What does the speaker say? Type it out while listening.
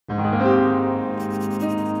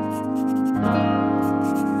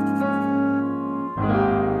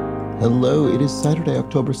Hello, it is Saturday,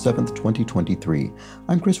 October 7th, 2023.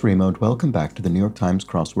 I'm Chris Remo, and welcome back to the New York Times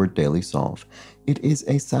Crossword Daily Solve. It is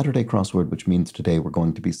a Saturday crossword, which means today we're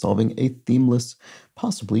going to be solving a themeless,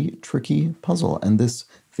 possibly tricky puzzle. And this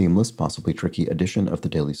themeless, possibly tricky edition of the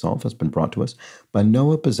Daily Solve has been brought to us by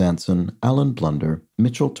Noah Bezanson, Alan Blunder,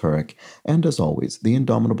 Mitchell Turek, and as always, the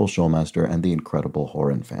indomitable Showmaster and the incredible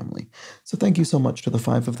Horan family. So thank you so much to the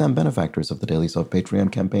 5 of them, benefactors of the Daily Solve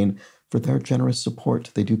Patreon campaign, for their generous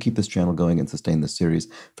support. They do keep this channel going and sustain this series.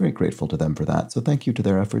 Very grateful to them for that. So thank you to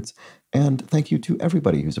their efforts. And thank you to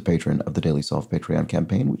everybody who's a patron of the Daily Solve Patreon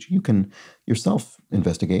campaign, which you can yourself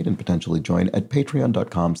investigate and potentially join at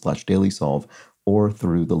patreon.com/dailysolve or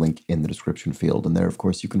through the link in the description field. And there, of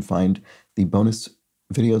course, you can find the bonus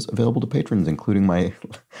videos available to patrons, including my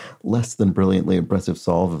less than brilliantly impressive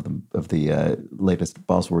solve of the latest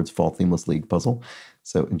Boss Words Fall Themeless League puzzle.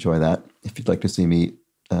 So enjoy that. If you'd like to see me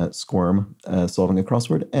squirm solving a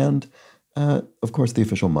crossword, and of course the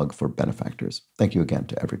official mug for benefactors. Thank you again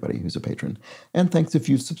to everybody who's a patron, and thanks if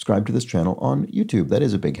you've subscribed to this channel on YouTube. That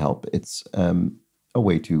is a big help. It's a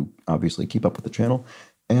way to obviously keep up with the channel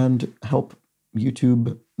and help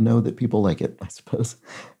YouTube know that people like it, I suppose.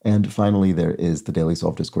 And finally, there is the Daily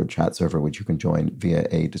Solve Discord chat server, which you can join via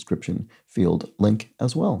a description field link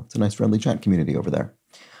as well. It's a nice friendly chat community over there.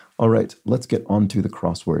 All right, let's get on to the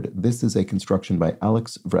crossword. This is a construction by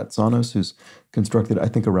Alex Vratsanos, who's constructed, I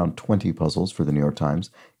think, around 20 puzzles for the New York Times.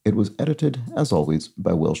 It was edited, as always,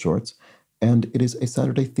 by Will Shorts, and it is a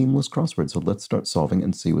Saturday themeless crossword, so let's start solving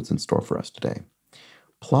and see what's in store for us today.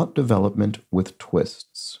 Plot development with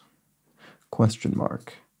twists. Question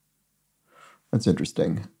mark. That's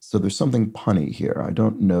interesting. So there's something punny here. I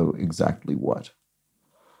don't know exactly what.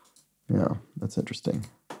 Yeah, that's interesting.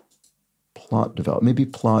 Plot develop. Maybe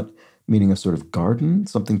plot meaning a sort of garden,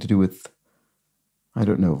 something to do with, I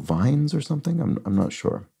don't know, vines or something? I'm not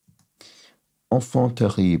sure. Enfant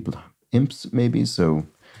terrible. Imps, maybe, so,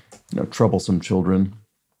 troublesome children.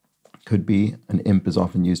 Could be. An imp is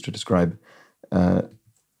often used to describe a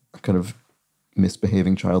kind of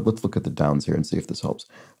misbehaving child. Let's look at the downs here and see if this helps.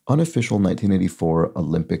 Unofficial 1984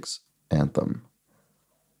 Olympics anthem.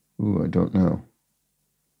 Ooh, I don't know.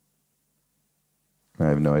 I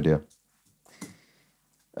have no idea.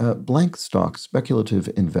 Blank stock, speculative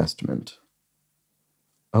investment.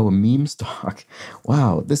 Oh, a meme stock.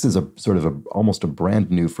 Wow, this is a sort of almost a brand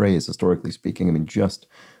new phrase, historically speaking. I mean, just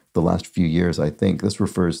the last few years, I think. This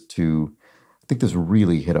refers to, I think this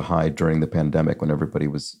really hit a high during the pandemic when everybody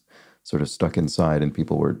was sort of stuck inside and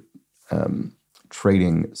people were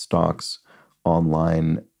trading stocks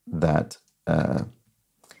online that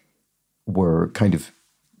were kind of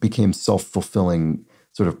became self-fulfilling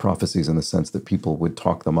sort of prophecies in the sense that people would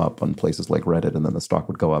talk them up on places like Reddit, and then the stock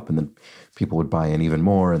would go up, and then people would buy in even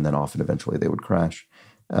more, and then often eventually they would crash.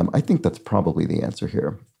 I think that's probably the answer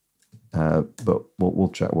here, but we'll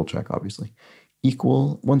check. We'll check, obviously.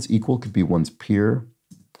 Equal. One's equal could be one's peer.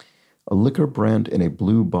 A liquor brand in a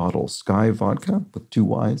blue bottle. Sky Vodka with 2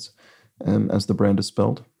 Y's, as the brand is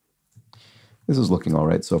spelled. This is looking all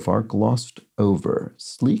right so far. Glossed over.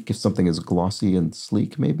 Sleek. If something is glossy and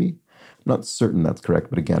sleek, maybe. I'm not certain that's correct,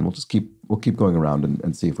 but again, we'll keep going around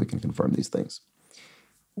and see if we can confirm these things.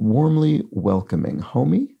 Warmly welcoming.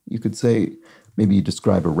 Homey, you could say, maybe you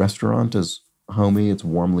describe a restaurant as homey. It's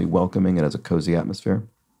warmly welcoming. It has a cozy atmosphere.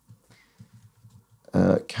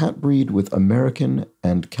 Cat breed with American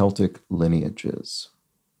and Celtic lineages.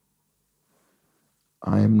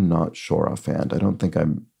 I'm not sure offhand. I don't think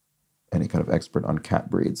I'm any kind of expert on cat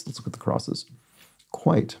breeds. Let's look at the crosses.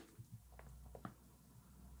 Quite.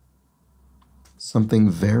 Something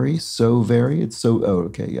very, so very. It's so, oh,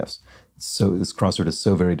 okay, yes. So this crossword is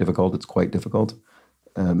so very difficult. It's quite difficult.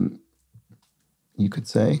 You could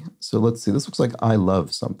say. So let's see. This looks like I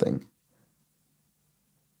love something.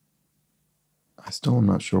 I still am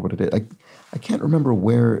not sure what it is. I can't remember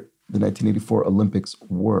where the 1984 Olympics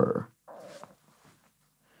were.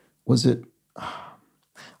 Was it?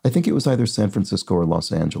 I think it was either San Francisco or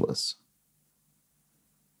Los Angeles.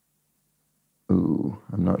 Ooh,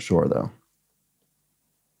 I'm not sure, though.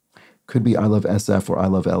 Could be I love SF or I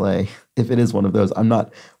love LA. If it is one of those, I'm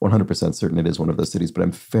not 100% certain it is one of those cities, but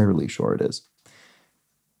I'm fairly sure it is.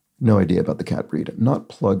 No idea about the cat breed. Not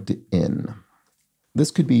plugged in.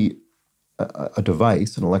 This could be a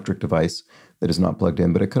device, an electric device that is not plugged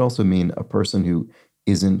in, but it could also mean a person who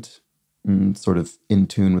isn't sort of in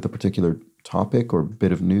tune with a particular topic or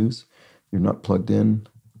bit of news. You're not plugged in,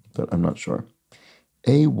 but I'm not sure.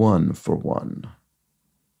 A1 for one.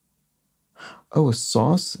 Oh, a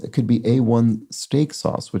sauce? It could be A1 steak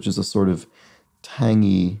sauce, which is a sort of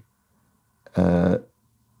tangy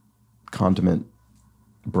condiment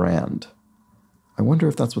brand. I wonder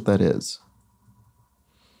if that's what that is.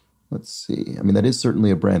 Let's see. I mean, that is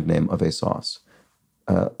certainly a brand name of a sauce.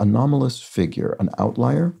 Anomalous figure, an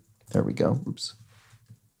outlier. There we go. Oops.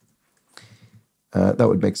 That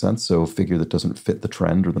would make sense. So a figure that doesn't fit the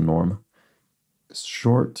trend or the norm.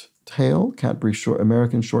 Short tail, Cadbury short,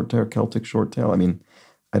 American short tail, Celtic short tail. I mean,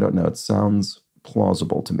 I don't know. It sounds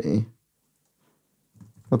plausible to me.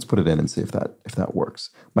 Let's put it in and see if that works.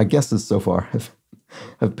 My guesses so far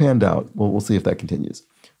have panned out. We'll see if that continues.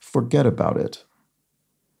 Forget about it.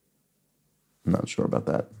 I'm not sure about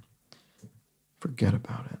that. Forget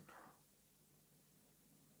about it.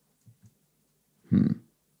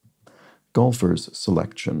 Golfer's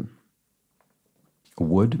selection.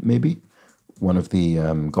 Wood, maybe? One of the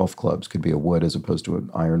golf clubs could be a wood as opposed to an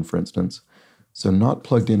iron, for instance. So not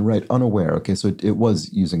plugged in right, unaware. Okay, so it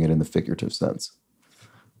was using it in the figurative sense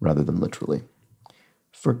rather than literally.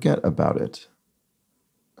 Forget about it.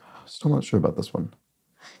 Still not sure about this one.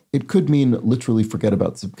 It could mean literally forget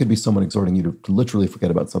about, it could be someone exhorting you to literally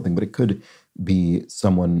forget about something, but it could be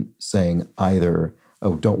someone saying either,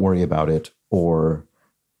 oh, don't worry about it, or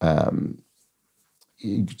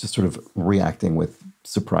just sort of reacting with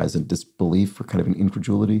surprise and disbelief or kind of an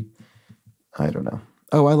incredulity. I don't know.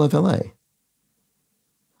 Oh, I Love LA.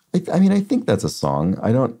 I mean, I think that's a song.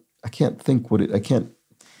 I can't think I can't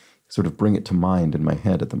sort of bring it to mind in my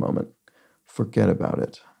head at the moment. Forget about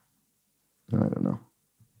it. I don't know.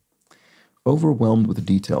 Overwhelmed with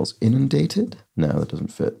details. Inundated? No, that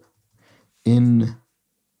doesn't fit. In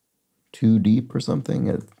too deep or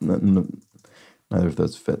something? Neither of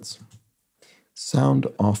those fits. Sound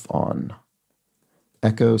off on.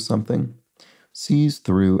 Echo something. Sees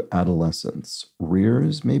through adolescence.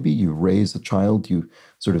 Rears, maybe? You raise a child, you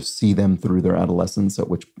sort of see them through their adolescence, at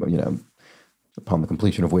which, upon the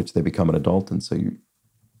completion of which they become an adult, and so you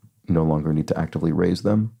no longer need to actively raise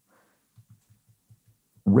them.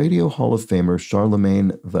 Radio Hall of Famer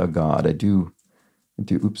Charlemagne the God. I do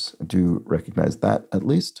recognize that at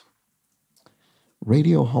least.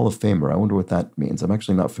 Radio Hall of Famer. I wonder what that means. I'm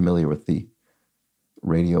actually not familiar with the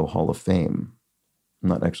Radio Hall of Fame. I'm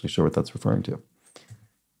not actually sure what that's referring to.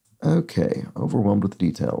 Okay, overwhelmed with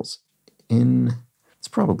details. It's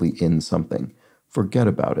probably in something. Forget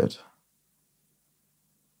about it.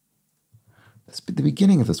 The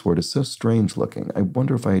beginning of this word is so strange looking. I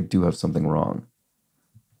wonder if I do have something wrong.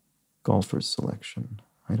 Golfer's selection.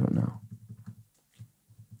 I don't know.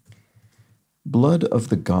 Blood of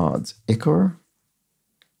the gods. Ichor?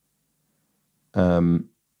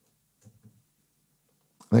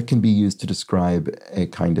 That can be used to describe a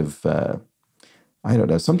kind of, I don't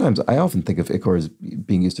know, sometimes I often think of ichor as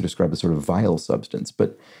being used to describe a sort of vile substance,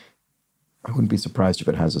 but I wouldn't be surprised if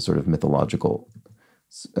it has a sort of mythological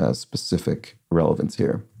specific relevance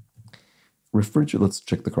here. Let's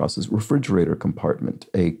check the crosses. Refrigerator compartment.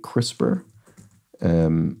 A crisper, I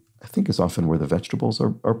think is often where the vegetables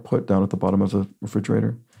are put down at the bottom of the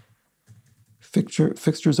refrigerator.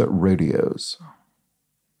 Fixtures at rodeos.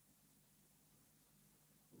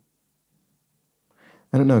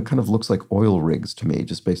 I don't know, it kind of looks like oil rigs to me,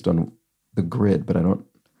 just based on the grid, but I'm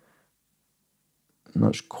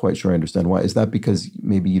not quite sure I understand why. Is that because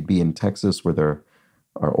maybe you'd be in Texas where there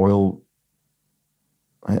are oil?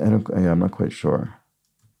 I'm not quite sure.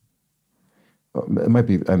 It might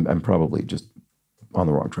be, I'm probably just on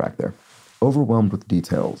the wrong track there. Overwhelmed with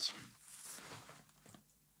details.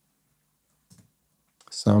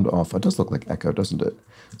 Sound off. It does look like echo, doesn't it?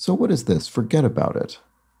 So what is this? Forget about it.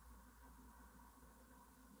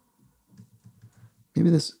 Maybe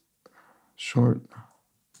this short.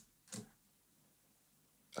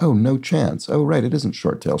 Oh, no chance. Oh, right, it isn't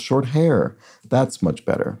short tail. Short hair. That's much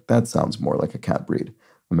better. That sounds more like a cat breed.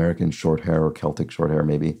 American short hair or Celtic short hair,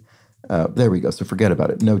 maybe. There we go. So forget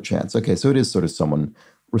about it. No chance. Okay, so it is sort of someone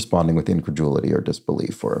responding with incredulity or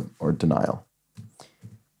disbelief or denial.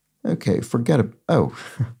 Okay, forget about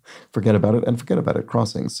it and forget about it.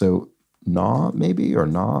 Crossing. So gnaw, maybe, or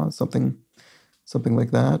gnaw, something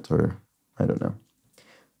like that, or I don't know.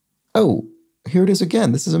 Oh, here it is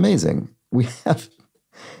again. This is amazing. We have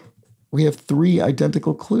 3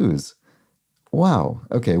 identical clues. Wow.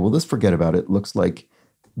 Okay, well, this forget about it looks like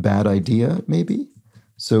bad idea, maybe?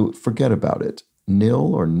 So forget about it.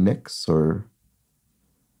 Nil or nix or...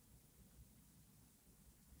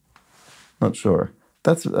 Not sure.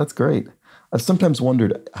 That's great. I've sometimes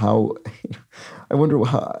wondered how...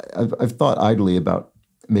 I've thought idly about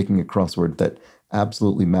making a crossword that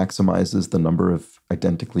absolutely maximizes the number of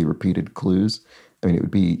identically repeated clues. I mean, it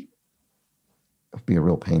would be a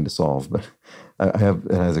real pain to solve, but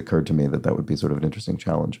it has occurred to me that would be sort of an interesting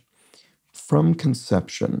challenge. From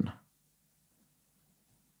conception.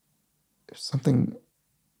 if something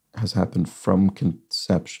has happened from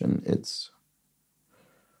conception, it's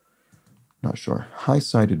not sure.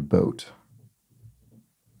 High-sided boat.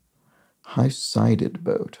 High-sided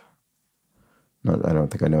boat. I don't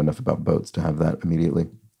think I know enough about boats to have that immediately.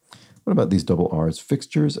 What about these double R's?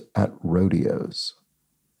 Fixtures at rodeos.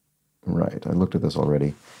 Right, I looked at this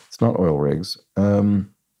already. It's not oil rigs. Barrios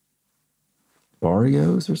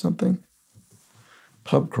or something?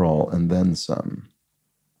 Pub crawl and then some.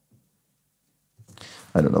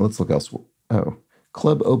 I don't know, let's look elsewhere. Oh,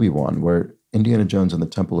 Club Obi-Wan, where Indiana Jones and the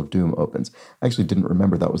Temple of Doom opens. I actually didn't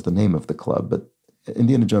remember that was the name of the club, but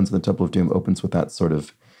Indiana Jones and the Temple of Doom opens with that sort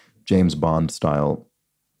of James Bond style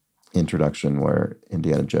introduction where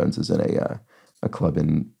Indiana Jones is in a club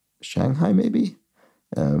in Shanghai, maybe?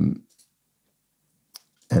 And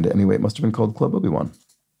anyway, it must have been called Club Obi-Wan,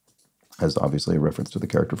 as obviously a reference to the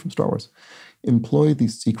character from Star Wars. Employ the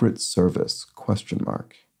Secret Service, ?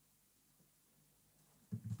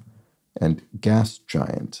 And gas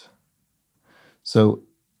giant. So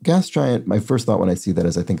gas giant, my first thought when I see that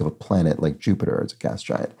is I think of a planet like Jupiter as a gas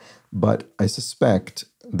giant. But I suspect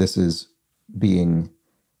this is being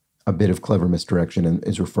a bit of clever misdirection and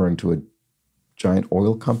is referring to a giant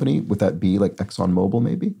oil company. Would that be like ExxonMobil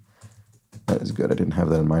maybe? That is good. I didn't have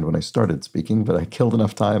that in mind when I started speaking, but I killed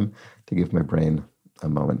enough time to give my brain a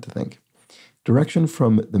moment to think. Direction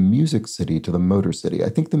from the Music City to the Motor City. I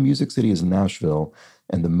think the Music City is Nashville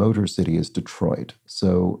and the Motor City is Detroit.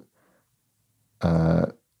 So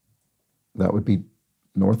that would be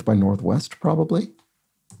north by northwest, probably,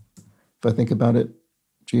 if I think about it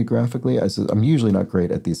geographically. I'm usually not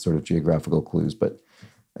great at these sort of geographical clues, but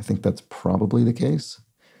I think that's probably the case.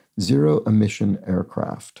 Zero emission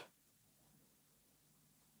aircraft.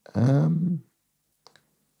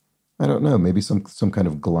 I don't know, maybe some kind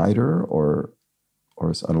of glider or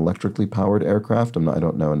an electrically powered aircraft. I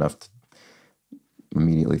don't know enough to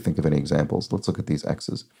immediately think of any examples. Let's look at these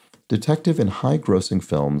X's. Detective in high-grossing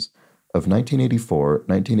films of 1984,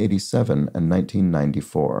 1987, and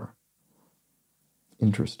 1994.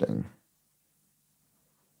 Interesting.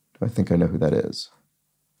 Do I think I know who that is?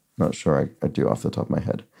 Not sure I do off the top of my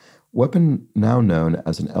head. Weapon now known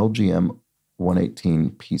as an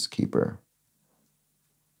LGM-118 Peacekeeper.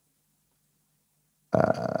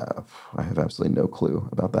 I have absolutely no clue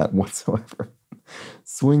about that whatsoever.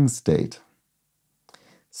 Swing state.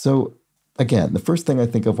 So, again, the first thing I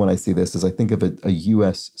think of when I see this is I think of a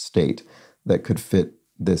U.S. state that could fit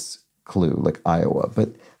this clue, like Iowa.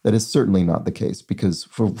 But that is certainly not the case because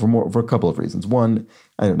for a couple of reasons. One,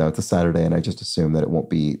 I don't know, it's a Saturday and I just assume that it won't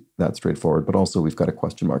be that straightforward. But also we've got a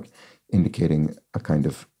question mark indicating a kind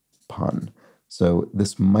of pun. So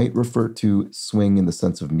this might refer to swing in the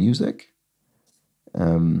sense of music.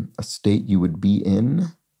 A state you would be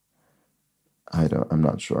in. I'm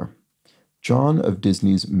not sure. John of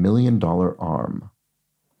Disney's $1 Million Arm.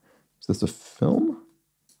 Is this a film?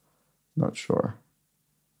 Not sure.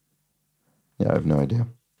 Yeah, I have no idea.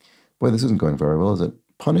 Boy, this isn't going very well, is it?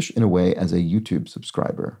 Punish in a way as a YouTube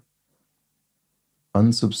subscriber.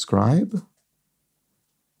 Unsubscribe?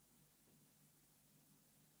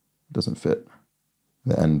 Doesn't fit.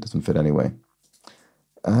 The N doesn't fit anyway.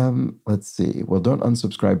 Let's see. Well, don't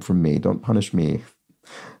unsubscribe from me. Don't punish me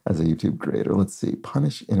as a YouTube creator. Let's see.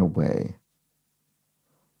 Punish in a way.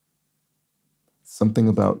 Something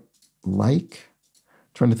about like.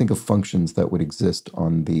 Trying to think of functions that would exist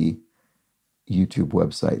on the YouTube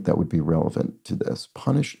website that would be relevant to this.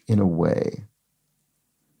 Punish in a way.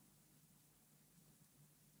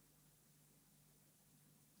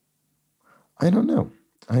 I don't know.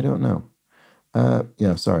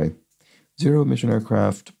 Yeah, sorry. Zero emission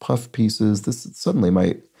aircraft, puff pieces. This suddenly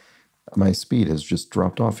my speed has just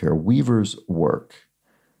dropped off here. Weaver's work.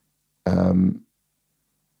 I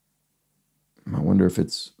wonder if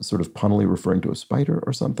it's sort of punnily referring to a spider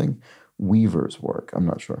or something. Weaver's work. I'm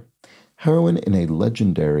not sure. Heroine in a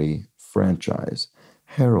legendary franchise.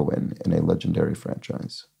 Heroine in a legendary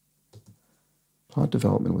franchise. Plot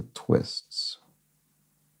development with twists.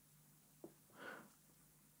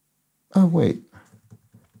 Oh, wait.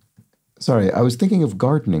 Sorry, I was thinking of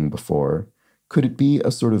gardening before. Could it be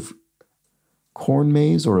a sort of corn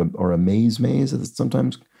maze or a maze as it's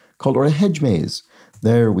sometimes called, or a hedge maze?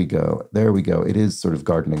 There we go. It is sort of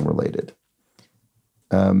gardening related.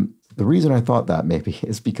 The reason I thought that maybe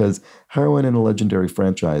is because heroine in a legendary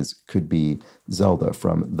franchise could be Zelda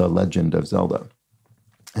from The Legend of Zelda.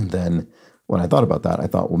 And then when I thought about that, I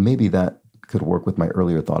thought, well, maybe that could work with my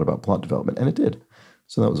earlier thought about plot development. And it did.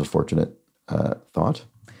 So that was a fortunate thought.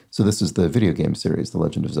 So this is the video game series, The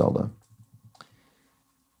Legend of Zelda.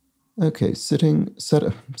 Okay,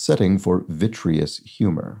 setting for vitreous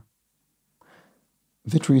humor.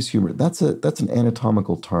 Vitreous humor. That's an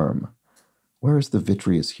anatomical term. Where is the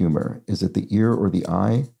vitreous humor? Is it the ear or the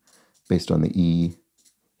eye? Based on the E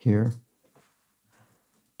here.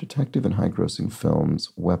 Detective and high-grossing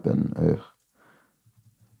films. Weapon. Ugh.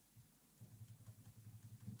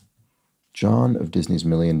 John of Disney's $1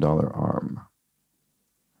 Million Arm.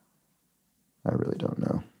 I really don't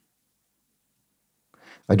know.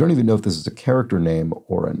 I don't even know if this is a character name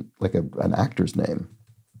or an actor's name.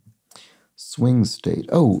 Swing state.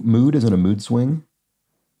 Oh, mood is in a mood swing.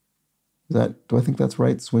 Do I think that's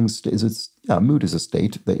right? Swing state yeah, mood is a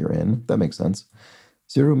state that you're in. That makes sense.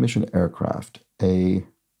 Zero mission aircraft. I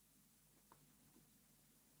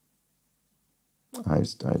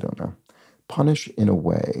don't know. Punish in a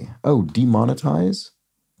way. Oh, demonetize?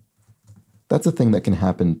 That's a thing that can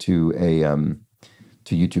happen to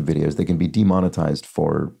to YouTube videos. They can be demonetized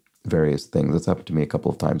for various things. That's happened to me a couple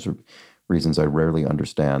of times for reasons I rarely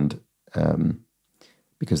understand,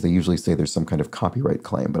 because they usually say there's some kind of copyright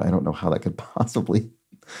claim, but I don't know how that could possibly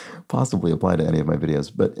apply to any of my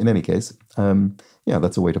videos. But in any case, yeah,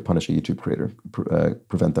 that's a way to punish a YouTube creator,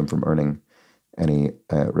 prevent them from earning any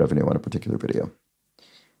revenue on a particular video.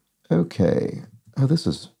 Okay. Oh, this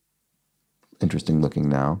is interesting looking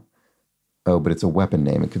now. Oh, but it's a weapon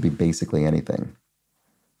name. It could be basically anything.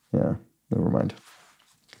 Yeah, never mind.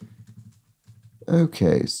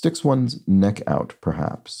 Okay, sticks one's neck out,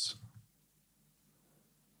 perhaps.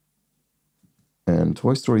 And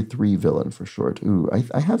Toy Story 3 villain for short. Ooh,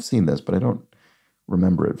 I have seen this, but I don't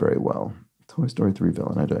remember it very well. Toy Story 3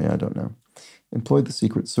 villain, I don't know. Employed the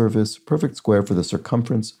Secret Service. Perfect square for the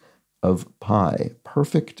circumference of pi.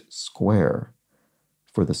 Perfect square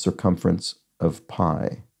for the circumference of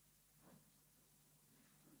pi.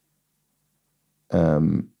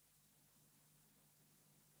 I'm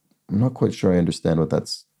not quite sure I understand what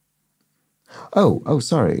that's. Oh,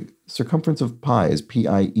 sorry. Circumference of pi is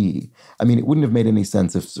PIE. I mean, it wouldn't have made any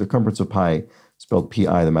sense if circumference of pi spelled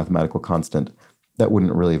PI, the mathematical constant. That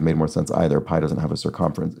wouldn't really have made more sense either. Pi doesn't have a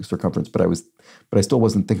circumference, but I still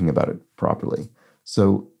wasn't thinking about it properly.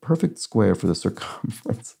 So perfect square for the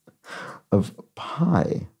circumference of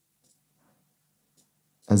pi,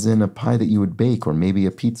 as in a pie that you would bake, or maybe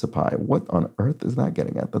a pizza pie. What on earth is that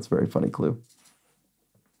getting at? That's a very funny clue.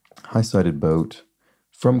 High-sided boat,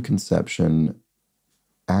 from conception,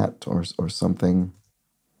 at or something.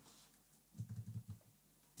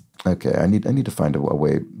 Okay, I need to find a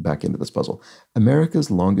way back into this puzzle.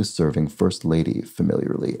 America's longest-serving First Lady,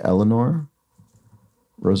 familiarly. Eleanor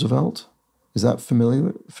Roosevelt? Is that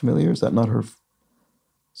familiar? Is that not her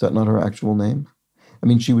actual name? I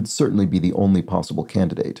mean, she would certainly be the only possible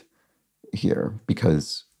candidate here,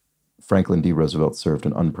 because Franklin D. Roosevelt served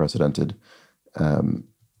an unprecedented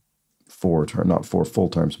not 4 full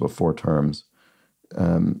terms, but 4 terms.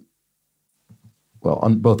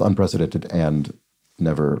 Both unprecedented and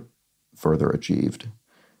never further achieved,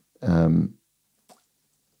 and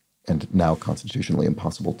now constitutionally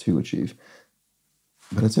impossible to achieve.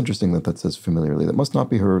 But it's interesting that says familiarly. That must not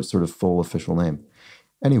be her sort of full official name.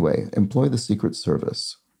 Anyway, employ the Secret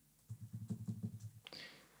Service.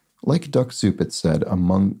 Like Duck Soup, it said,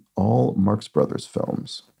 among all Marx Brothers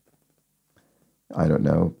films. I don't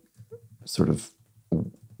know, sort of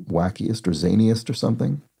wackiest or zaniest or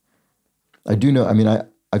something. I do know, I mean,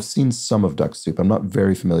 I've seen some of Duck Soup. I'm not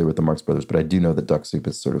very familiar with the Marx Brothers, but I do know that Duck Soup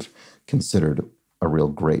is sort of considered a real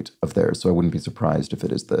great of theirs, so I wouldn't be surprised if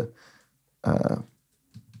it is the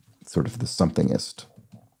sort of the somethingest,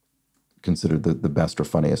 considered the best or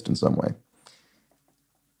funniest in some way.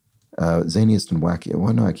 Zaniest and wacky.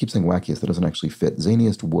 Well, no, I keep saying wackiest. That doesn't actually fit.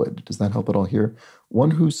 Zaniest would. Does that help at all here?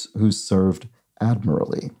 One who's served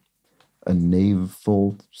admirably. A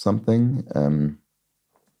naval something. I'm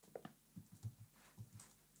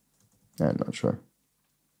not sure.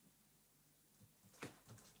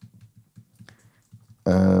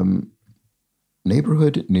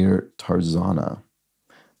 Neighborhood near Tarzana.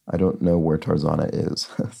 I don't know where Tarzana is,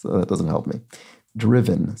 so that doesn't help me.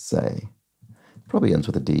 Driven, say. Probably ends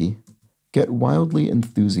with a D. Get wildly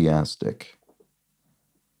enthusiastic.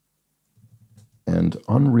 And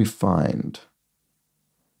unrefined.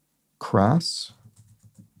 Crass.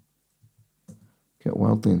 Get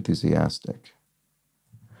wildly enthusiastic.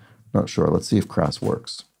 Not sure. Let's see if crass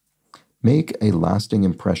works. Make a lasting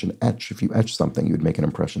impression. Etch. If you etch something, you would make an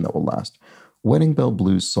impression that will last. Wedding Bell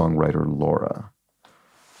Blues songwriter Laura.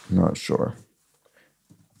 Not sure.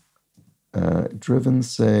 Driven,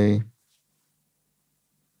 say.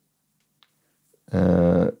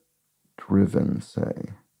 Driven, say.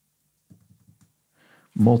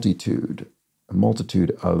 Multitude. A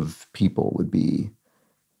multitude of people would be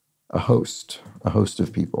a host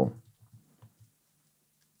of people.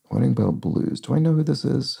 Wedding Bell Blues. Do I know who this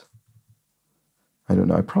is? I don't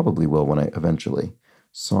know. I probably will when I eventually.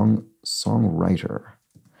 Songwriter.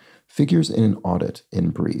 Figures in an audit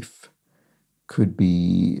in brief. Could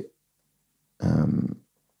be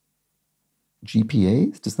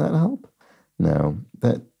GPAs. Does that help? No.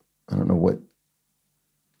 That, I don't know what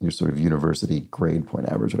your sort of university grade point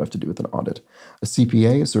average would have to do with an audit. A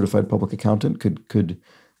CPA, a certified public accountant, could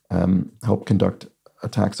help conduct a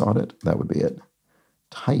tax audit. That would be it.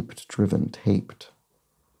 Typed, driven, taped.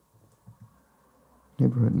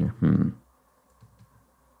 Neighborhood near. Maybe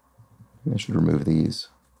I should remove these.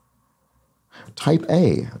 Type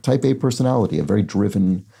A personality, a very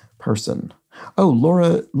driven person. Oh,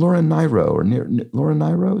 Laura Nyro, or Laura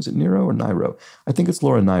Nyro? Is it Nero or Nyro? I think it's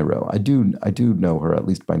Laura Nyro. I do know her, at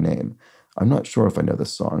least by name. I'm not sure if I know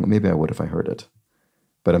this song. Maybe I would if I heard it.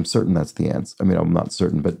 But I'm certain that's the answer. I mean, I'm not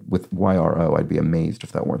certain, but with YRO, I'd be amazed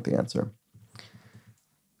if that weren't the answer.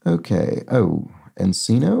 Okay. Oh,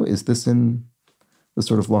 Encino? Is this in the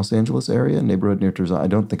sort of Los Angeles area? Neighborhood near Tarzana? I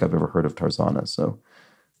don't think I've ever heard of Tarzana, so...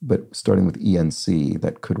 But starting with ENC,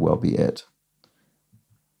 that could well be it.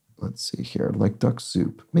 Let's see here. Like duck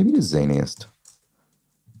soup. Maybe it is zaniest.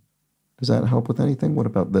 Does that help with anything? What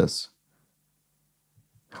about this?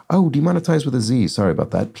 Oh, demonetized with a Z. Sorry about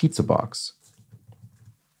that. Pizza box.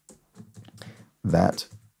 That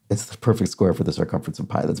is the perfect square for the circumference of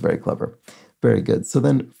pi. That's very clever. Very good. So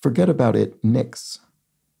then forget about it. Nix.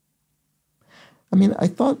 I mean, I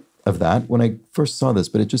thought of that when I first saw this,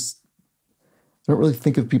 but it just... I don't really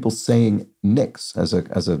think of people saying nix as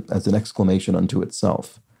an exclamation unto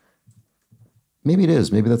itself. Maybe it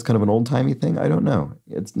is. Maybe that's kind of an old-timey thing. I don't know.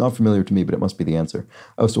 It's not familiar to me, but it must be the answer.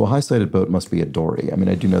 Oh, so a high-sided boat must be a dory. I mean,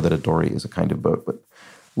 I do know that a dory is a kind of boat, but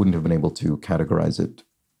wouldn't have been able to categorize it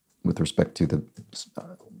with respect to the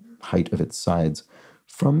height of its sides.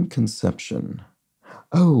 From conception.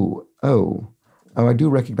 Oh, I do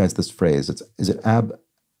recognize this phrase. Is it ab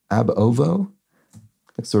ovo?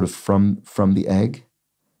 It's sort of from the egg.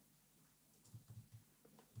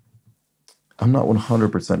 I'm not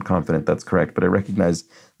 100% confident that's correct, but I recognize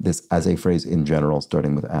this as a phrase in general,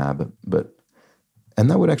 starting with ab.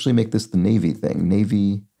 And that would actually make this the Navy thing.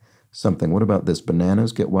 Navy something. What about this?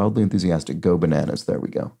 Bananas, get wildly enthusiastic, go bananas. There we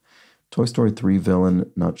go. Toy Story 3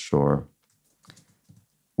 villain, not sure.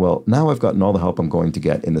 Well, now I've gotten all the help I'm going to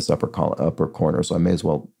get in this upper corner, so I may as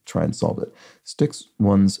well try and solve it. Sticks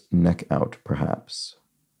one's neck out, perhaps.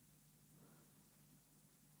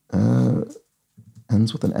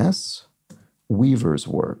 Ends with an S. Weaver's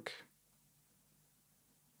work.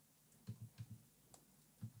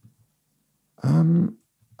 I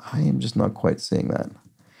am just not quite seeing that.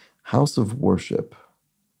 House of worship.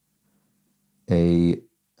 A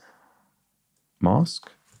mosque.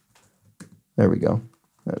 There we go.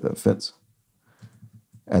 That fits.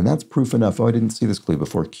 And that's proof enough. Oh, I didn't see this clue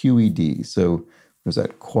before. QED. So was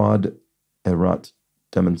that quad erat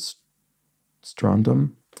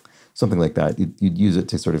demonstrandum? Something like that. You'd use it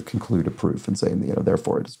to sort of conclude a proof and say,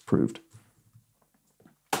 therefore it is proved.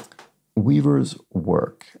 Weaver's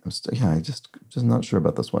work. I'm just not sure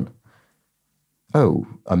about this one. Oh,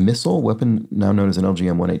 a missile weapon now known as an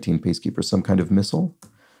LGM-118 Peacekeeper. Some kind of missile.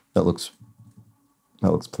 That looks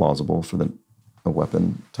plausible for a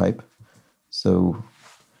weapon type. So,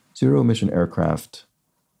 zero emission aircraft.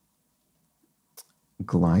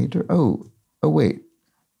 Glider. Oh wait.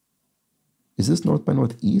 Is this north by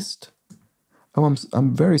northeast? Oh,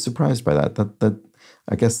 I'm very surprised by that. That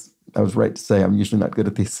I guess I was right to say I'm usually not good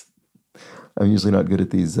at these. I'm usually not good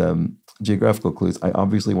at these geographical clues. I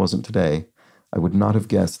obviously wasn't today. I would not have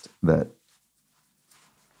guessed that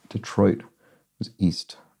Detroit was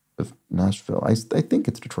east of Nashville. I think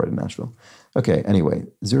it's Detroit and Nashville. Okay, anyway,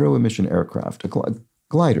 zero emission aircraft.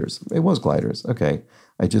 Gliders. It was gliders. Okay,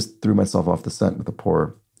 I just threw myself off the scent with a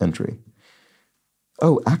poor entry.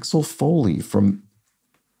 Oh, Axel Foley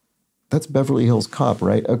that's Beverly Hills Cop,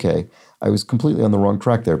 right? Okay, I was completely on the wrong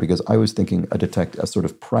track there because I was thinking a sort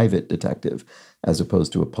of private detective as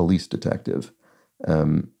opposed to a police detective.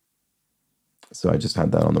 So I just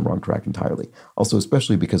had that on the wrong track entirely. Also,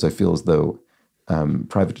 especially because I feel as though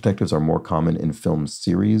private detectives are more common in film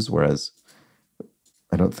series, whereas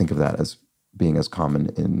I don't think of that as being as common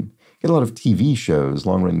in... You get a lot of TV shows,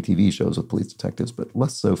 long-running TV shows with police detectives, but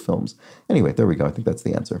less so films. Anyway, there we go. I think that's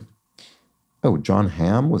the answer. Oh, John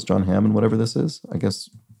Hamm? Was John Hamm in whatever this is? I guess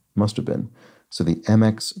must have been. So the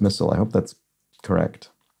MX missile, I hope that's correct.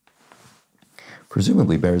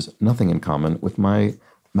 Presumably bears nothing in common with my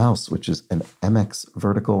mouse, which is an MX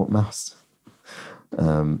vertical mouse.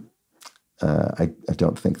 I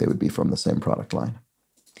don't think they would be from the same product line.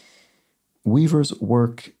 Weaver's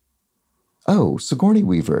work Oh, Sigourney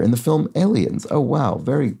Weaver in the film Aliens. Oh, wow.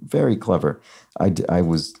 Very, very clever. I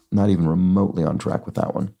was not even remotely on track with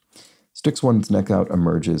that one. Sticks one's neck out,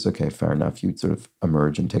 emerges. Okay, fair enough. You'd sort of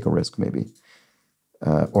emerge and take a risk, maybe.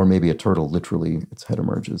 Or maybe a turtle, literally, its head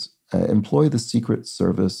emerges. Employ the Secret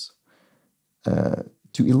Service to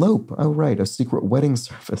elope. Oh, right, a secret wedding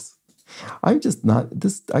service. I'm just not,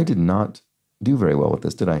 this, I did not do very well with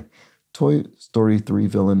this, did I? Toy Story 3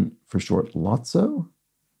 villain, for short, Lotso?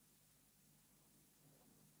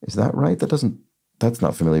 Is that right? That's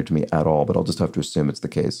not familiar to me at all, but I'll just have to assume it's the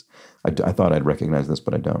case. I thought I'd recognize this,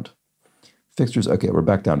 but I don't. Fixtures, okay, we're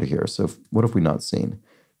back down to here. So what have we not seen?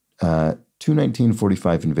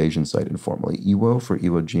 21945 invasion site informally. Iwo for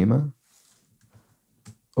Iwo Jima.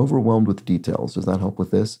 Overwhelmed with details. Does that help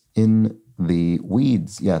with this? In the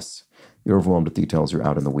weeds, yes. You're overwhelmed with details. You're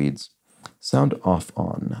out in the weeds. Sound off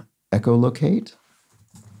on. Echolocate.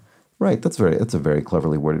 Right, that's a very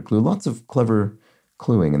cleverly worded clue. Lots of clever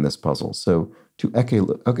cluing in this puzzle. So to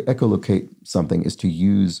echolocate something is to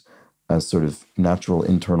use a sort of natural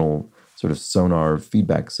internal sort of sonar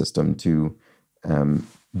feedback system to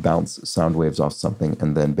bounce sound waves off something,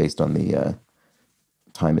 and then based on the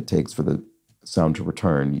time it takes for the sound to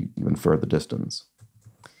return, you infer the distance.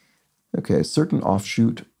 Okay, certain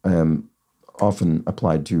offshoot, often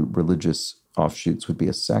applied to religious offshoots, would be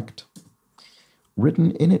a sect.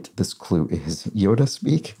 Written in it, this clue is Yoda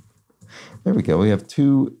speak. There we go. We have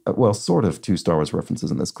two Star Wars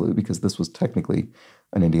references in this clue, because this was technically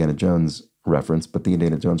an Indiana Jones reference, but the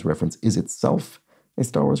Indiana Jones reference is itself a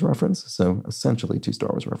Star Wars reference, so essentially two Star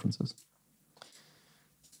Wars references.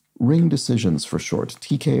 Ring decisions, for short.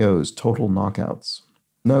 TKOs, total knockouts.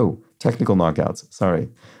 No, technical knockouts. Sorry.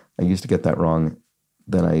 I used to get that wrong.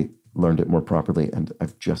 Then I learned it more properly, and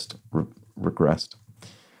I've just regressed.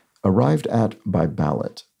 Arrived at by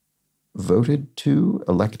ballot. Voted to,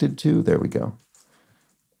 elected to, there we go.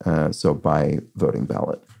 So by voting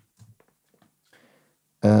ballot.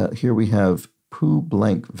 Here we have Pooh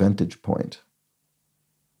blank vantage point.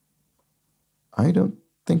 I don't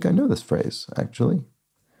think I know this phrase, actually.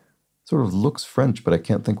 Sort of looks French, but I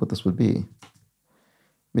can't think what this would be.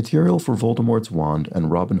 Material for Voldemort's wand and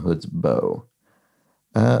Robin Hood's bow.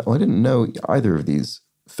 Well, I didn't know either of these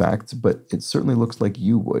facts, but it certainly looks like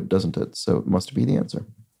you would, doesn't it? So it must be the answer.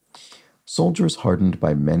 Soldiers hardened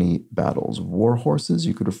by many battles. War horses,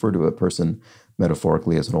 you could refer to a person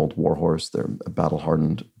metaphorically as an old war horse. They're a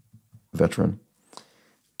battle-hardened veteran.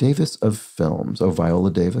 Davis of films. Oh,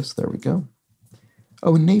 Viola Davis. There we go.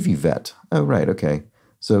 Oh, a Navy vet. Oh, right. Okay.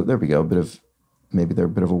 So there we go. Maybe they're a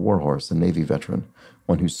bit of a war horse, a Navy veteran,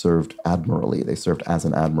 one who served admirally. They served as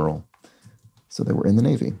an admiral. So they were in the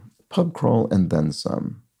Navy. Pub crawl and then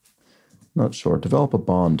some. Not sure. Develop a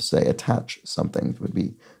bond, say. Attach something would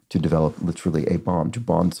be to develop literally a bond, to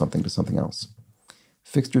bond something to something else.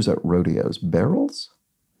 Fixtures at rodeos. Barrels?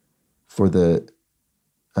 For the,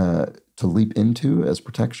 to leap into as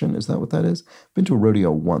protection. Is that what that is? Been to a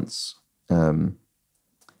rodeo once.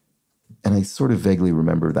 And I sort of vaguely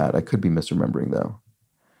remember that. I could be misremembering, though.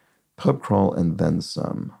 Pub crawl and then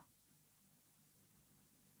some.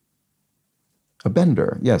 A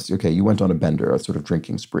bender. Yes, okay, you went on a bender, a sort of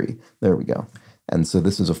drinking spree. There we go. And so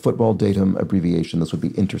this is a football datum abbreviation. This would be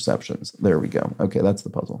interceptions. There we go. Okay, that's the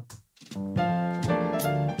puzzle.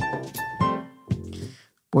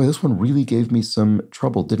 Boy, this one really gave me some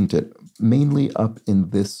trouble, didn't it? Mainly up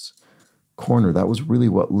in this corner. That was really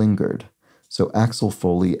what lingered. So Axel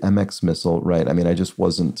Foley, MX Missile, right. I mean,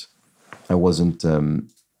 I wasn't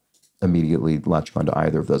immediately latching onto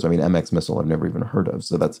either of those. I mean, MX Missile I've never even heard of,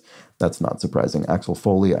 so that's not surprising. Axel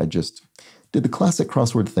Foley, I just did the classic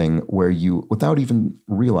crossword thing where you, without even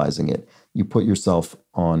realizing it, you put yourself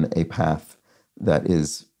on a path that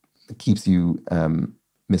keeps you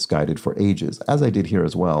misguided for ages, as I did here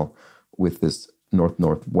as well with this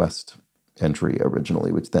north-northwest entry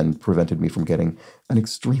originally, which then prevented me from getting an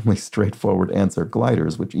extremely straightforward answer,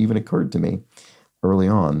 gliders, which even occurred to me early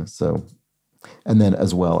on. So, and then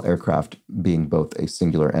as well, aircraft being both a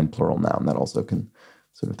singular and plural noun, that also can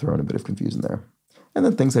sort of throw in a bit of confusion there. And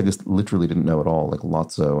then things I just literally didn't know at all, like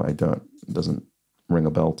Lotso, it doesn't ring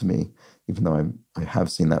a bell to me, even though I have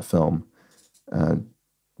seen that film. $1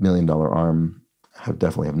 Million Arm,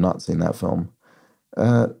 definitely have not seen that film.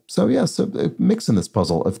 So a mix in this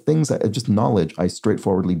puzzle of things just knowledge I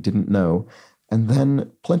straightforwardly didn't know, and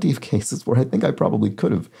then plenty of cases where I think I probably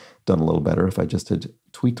could have done a little better if I just had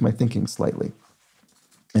tweaked my thinking slightly.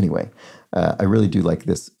 Anyway, I really do like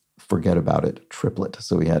this forget about it triplet.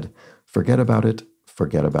 So we had forget about it,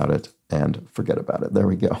 and forget about it. There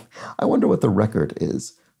we go. I wonder what the record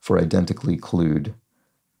is for identically clued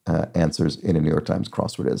answers in a New York Times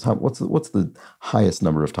crossword is. What's the highest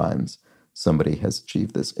number of times somebody has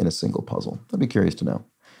achieved this in a single puzzle? I'd be curious to know.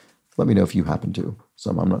 Let me know if you happen to.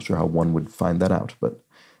 So I'm not sure how one would find that out, but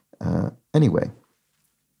anyway.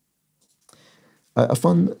 A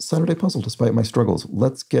fun Saturday puzzle despite my struggles.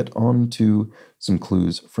 Let's get on to some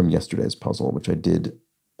clues from yesterday's puzzle, which I did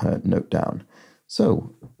note down.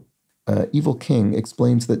 So, Evil King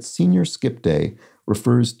explains that senior skip day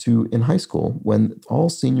refers to in high school when all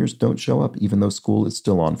seniors don't show up even though school is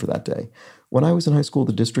still on for that day. When I was in high school,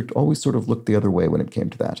 the district always sort of looked the other way when it came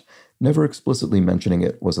to that. Never explicitly mentioning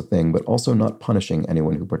it was a thing, but also not punishing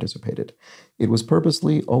anyone who participated. It was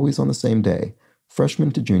purposely always on the same day.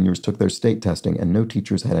 Freshmen to juniors took their state testing, and no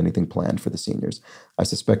teachers had anything planned for the seniors. I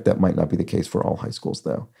suspect that might not be the case for all high schools,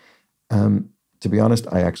 though. To be honest,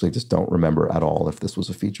 I actually just don't remember at all if this was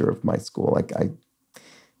a feature of my school.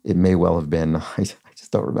 It may well have been. I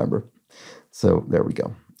just don't remember. So there we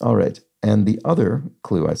go. All right. And the other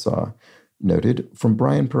clue I saw noted from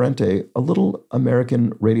Brian Parente, a little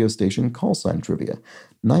American radio station call sign trivia.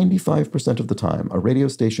 95% of the time, a radio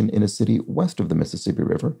station in a city west of the Mississippi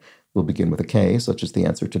River will begin with a K, such as the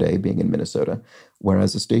answer today being in Minnesota,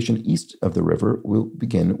 whereas a station east of the river will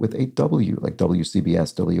begin with a W, like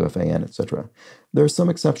WCBS, WFAN, etc. There are some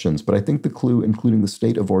exceptions, but I think the clue, including the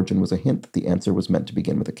state of origin, was a hint that the answer was meant to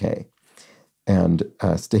begin with a K. And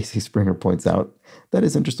Stacy Springer points out, that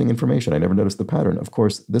is interesting information. I never noticed the pattern. Of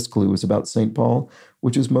course, this clue is about St. Paul,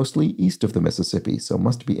 which is mostly east of the Mississippi, so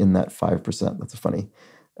must be in that 5%. That's a funny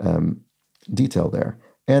detail there.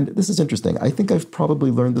 And this is interesting. I think I've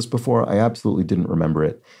probably learned this before. I absolutely didn't remember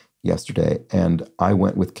it yesterday. And I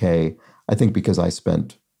went with K, I think because I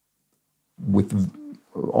spent with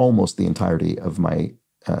almost the entirety of my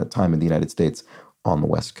time in the United States on the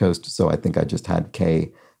West Coast. So I think I just had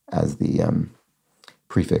K as the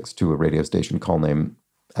prefix to a radio station call name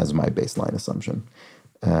as my baseline assumption.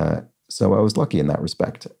 So I was lucky in that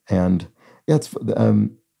respect. And yeah, it's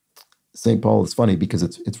St. Paul is funny because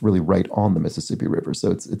it's really right on the Mississippi River,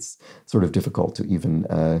 so it's sort of difficult to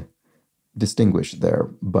even distinguish there.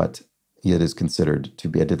 But it is considered to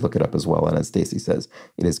be. I did look it up as well, and as Stacy says,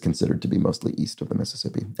 it is considered to be mostly east of the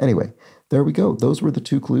Mississippi. Anyway, there we go. Those were the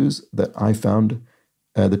two clues that I found.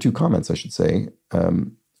 The two comments, I should say.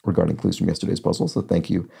 Regarding clues from yesterday's puzzle. So thank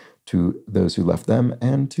you to those who left them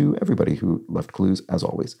and to everybody who left clues, as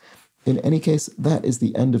always. In any case, that is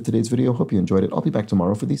the end of today's video. Hope you enjoyed it. I'll be back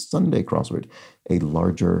tomorrow for the Sunday crossword, a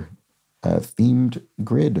larger themed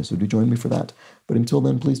grid, so do join me for that. But until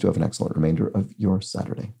then, please do have an excellent remainder of your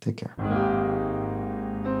Saturday. Take care.